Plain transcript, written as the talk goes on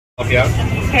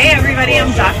Hey everybody,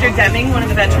 I'm Dr. Deming, one of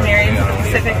the veterinarians at the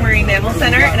Pacific Marine Mammal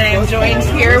Center, and I am joined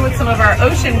here with some of our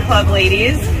Ocean Club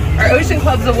ladies. Our Ocean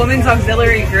Club is a women's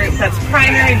auxiliary group that's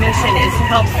primary mission is to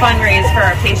help fundraise for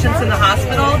our patients in the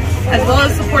hospital, as well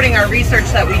as supporting our research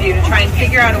that we do to try and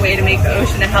figure out a way to make the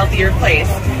ocean a healthier place.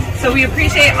 So we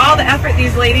appreciate all the effort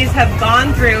these ladies have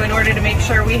gone through in order to make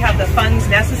sure we have the funds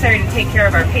necessary to take care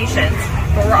of our patients.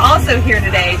 But we're also here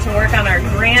today to work on our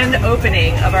grand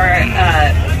opening of our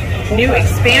new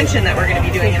expansion that we're going to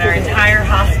be doing in our entire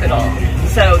hospital.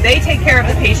 So they take care of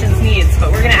the patient's needs,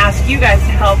 but we're going to ask you guys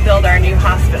to help build our new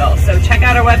hospital. So check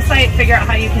out our website, figure out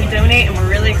how you can donate, and we're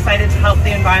really excited to help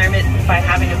the environment by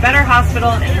having a better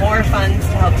hospital and more funds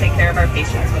to help take care of our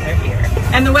patients when they're here.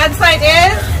 And the website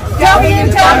is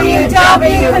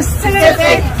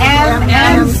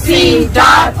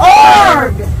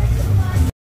www.pacificmmc.org.